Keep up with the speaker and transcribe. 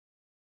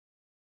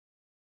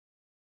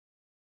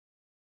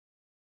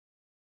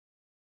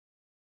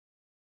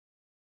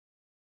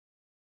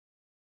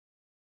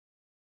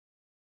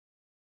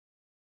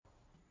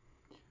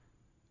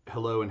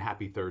Hello and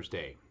happy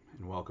Thursday,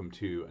 and welcome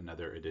to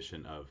another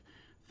edition of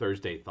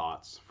Thursday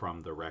Thoughts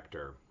from the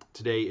Rector.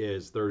 Today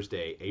is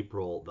Thursday,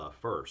 April the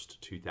 1st,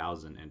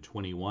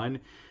 2021.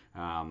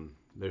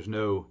 There's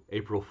no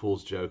April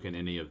Fool's joke in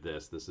any of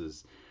this. This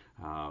is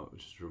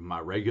just my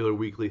regular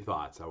weekly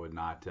thoughts. I would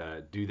not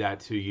do that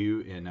to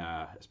you,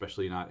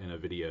 especially not in a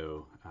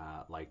video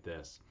like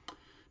this.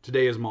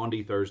 Today is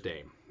Maundy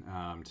Thursday.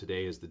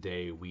 Today is the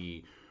day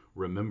we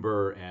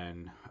remember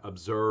and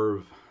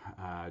observe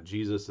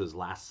Jesus'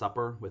 Last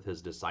Supper with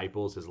his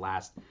disciples, his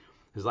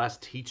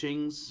last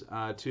teachings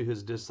to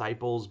his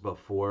disciples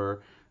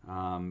before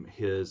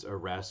his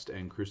arrest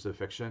and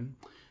crucifixion.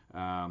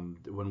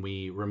 When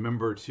we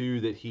remember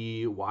too that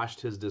he washed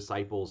his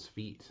disciples'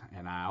 feet,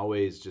 and I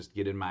always just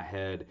get in my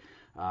head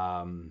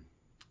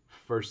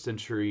first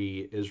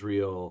century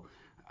Israel,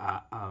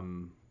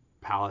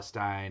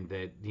 Palestine,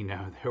 that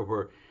there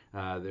were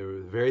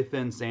very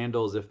thin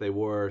sandals, if they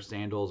were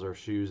sandals or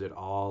shoes at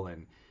all,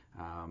 and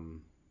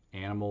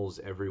animals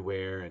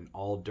everywhere, and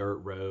all dirt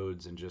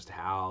roads, and just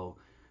how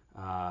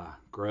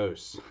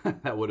gross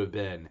that would have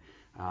been.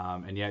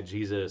 And yet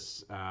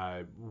Jesus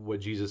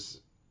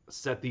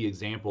set the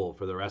example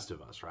for the rest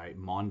of us, right?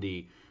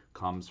 Maundy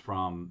comes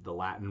from the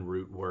Latin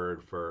root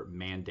word for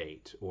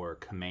mandate or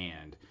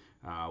command,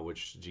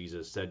 which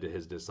Jesus said to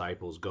his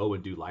disciples, go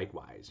and do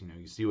likewise.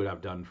 You see what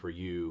I've done for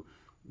you,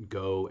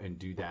 go and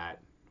do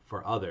that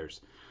for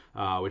others.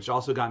 Which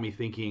also got me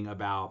thinking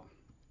about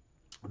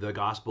the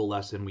gospel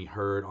lesson we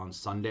heard on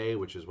Sunday,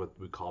 which is what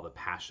we call the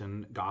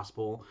Passion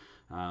Gospel,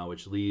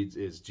 which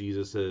is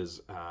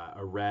Jesus's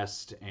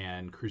arrest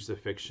and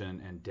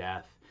crucifixion and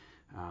death.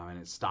 And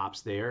it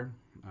stops there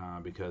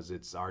because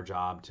it's our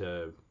job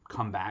to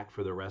come back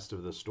for the rest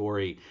of the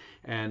story.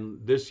 And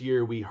this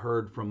year we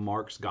heard from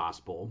Mark's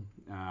Gospel,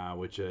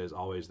 which is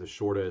always the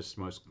shortest,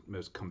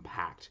 most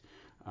compact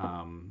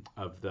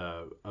of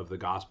the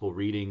gospel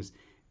readings,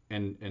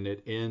 and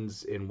it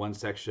ends in one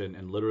section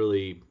and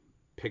literally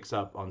picks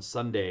up on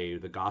Sunday.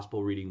 The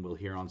gospel reading we'll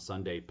hear on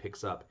Sunday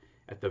picks up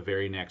at the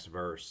very next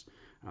verse.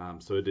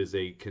 So it is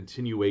a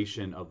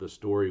continuation of the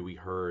story we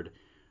heard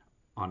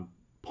on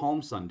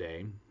Palm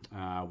Sunday.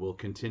 We'll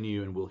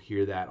continue and we'll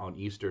hear that on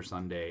Easter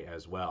Sunday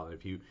as well.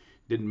 If you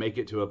didn't make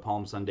it to a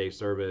Palm Sunday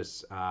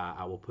service,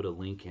 I will put a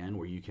link in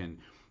where you can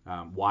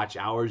watch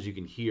ours. You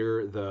can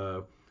hear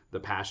the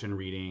Passion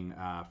reading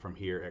from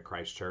here at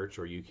Christ Church,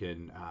 or you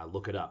can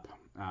look it up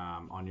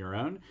on your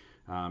own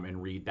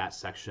and read that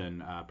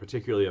section,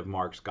 particularly of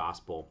Mark's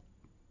Gospel,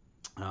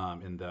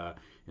 in the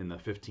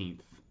 15th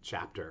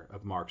chapter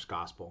of Mark's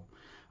Gospel.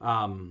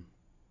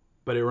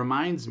 But it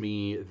reminds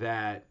me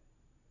that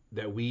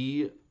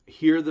we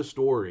hear the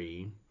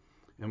story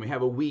and we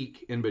have a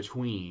week in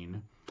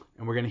between,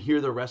 and we're going to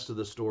hear the rest of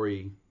the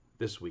story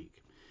this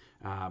week.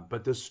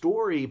 But the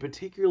story,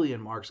 particularly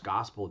in Mark's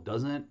Gospel,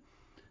 doesn't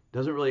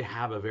really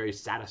have a very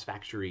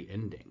satisfactory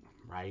ending,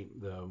 right?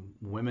 The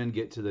women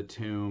get to the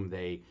tomb,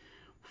 they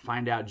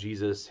find out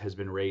Jesus has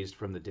been raised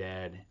from the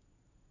dead,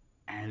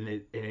 and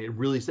it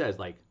really says,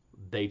 like,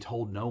 they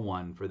told no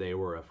one, for they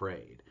were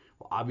afraid.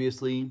 Well,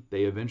 obviously,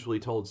 they eventually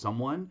told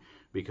someone,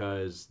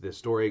 because the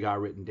story got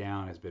written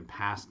down, has been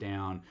passed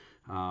down.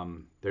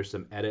 There's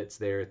some edits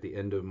there at the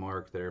end of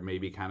Mark that are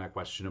maybe kind of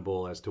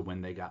questionable as to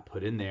when they got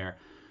put in there,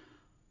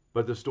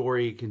 but the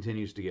story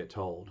continues to get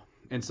told.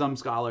 And some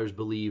scholars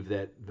believe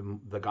that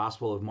the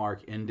Gospel of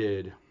Mark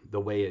ended the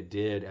way it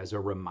did as a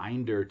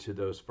reminder to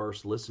those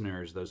first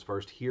listeners, those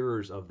first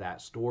hearers of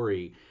that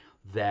story,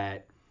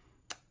 that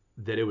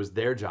it was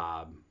their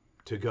job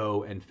to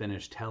go and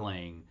finish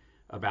telling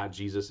about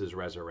Jesus'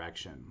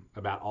 resurrection,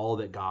 about all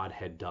that God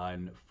had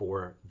done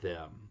for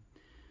them.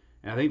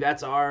 And I think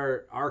that's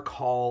our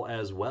call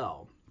as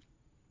well,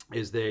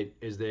 is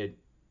that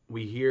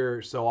we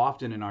hear so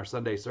often in our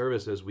Sunday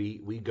services,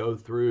 we go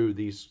through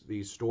these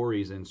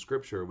stories in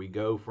Scripture. We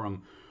go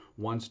from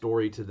one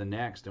story to the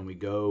next, and we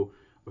go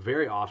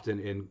very often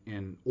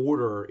in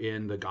order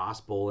in the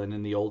Gospel and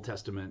in the Old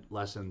Testament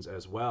lessons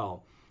as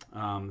well.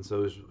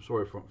 So it's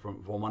sort of from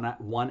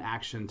one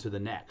action to the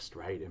next,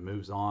 right? It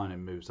moves on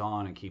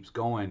and keeps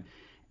going.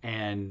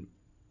 And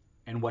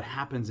what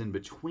happens in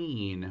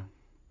between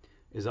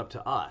is up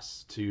to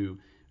us to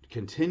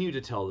continue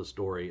to tell the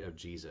story of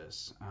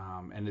Jesus.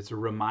 And it's a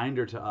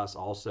reminder to us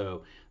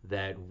also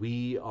that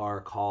we are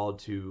called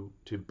to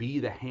be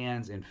the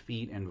hands and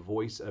feet and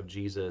voice of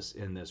Jesus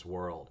in this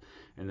world,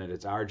 and that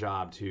it's our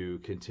job to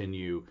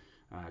continue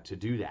to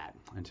do that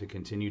and to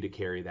continue to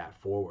carry that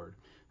forward.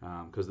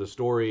 Because the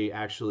story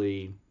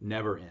actually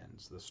never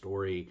ends. The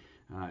story,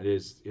 it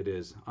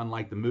is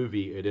unlike the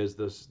movie, it is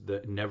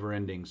the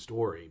never-ending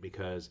story,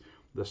 because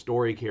the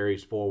story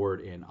carries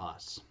forward in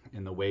us,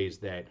 in the ways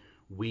that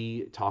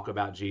we talk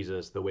about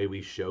Jesus, the way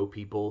we show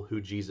people who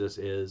Jesus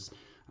is,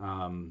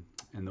 and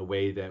the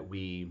way that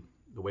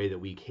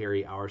we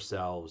carry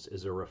ourselves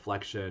is a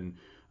reflection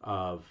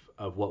of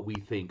what we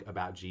think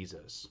about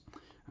Jesus.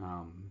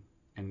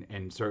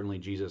 And certainly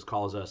Jesus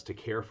calls us to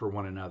care for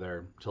one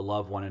another, to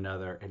love one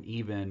another, and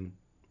even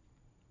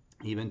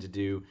to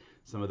do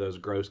some of those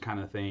gross kind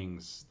of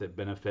things that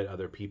benefit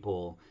other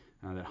people,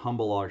 that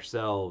humble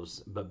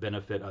ourselves but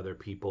benefit other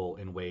people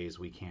in ways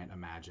we can't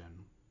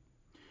imagine.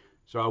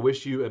 So I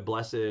wish you a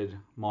blessed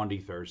Maundy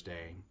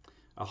Thursday,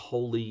 a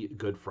holy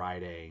Good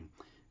Friday,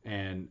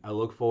 and I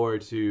look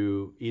forward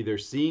to either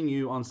seeing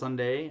you on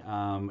Sunday,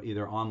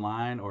 either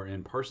online or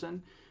in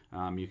person.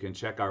 You can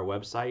check our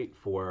website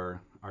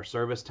for our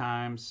service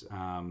times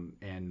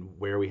and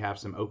where we have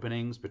some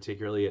openings,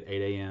 particularly at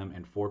 8 a.m.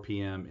 and 4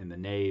 p.m. in the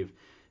nave,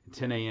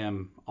 10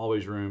 a.m.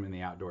 always room in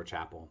the outdoor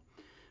chapel.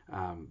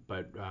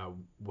 But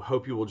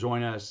hope you will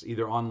join us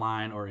either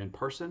online or in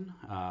person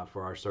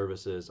for our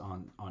services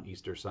on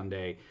Easter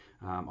Sunday.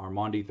 Our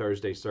Maundy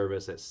Thursday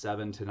service at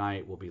 7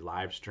 tonight will be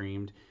live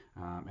streamed,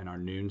 and our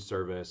noon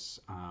service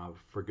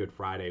for Good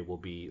Friday will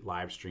be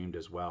live streamed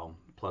as well.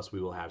 Plus,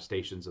 we will have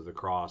Stations of the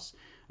Cross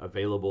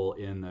available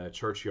in the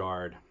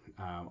churchyard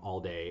all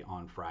day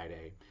on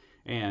Friday.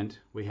 And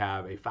we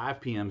have a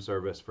 5 p.m.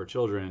 service for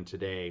children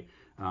today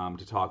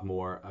to talk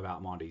more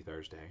about Maundy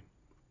Thursday.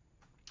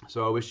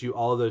 So I wish you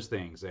all of those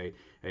things,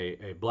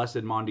 a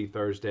blessed Maundy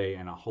Thursday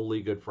and a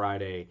holy Good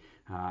Friday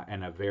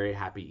and a very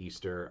happy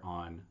Easter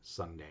on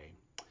Sunday.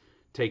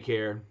 Take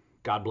care.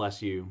 God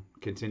bless you.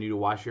 Continue to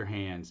wash your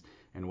hands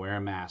and wear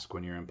a mask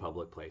when you're in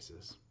public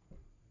places.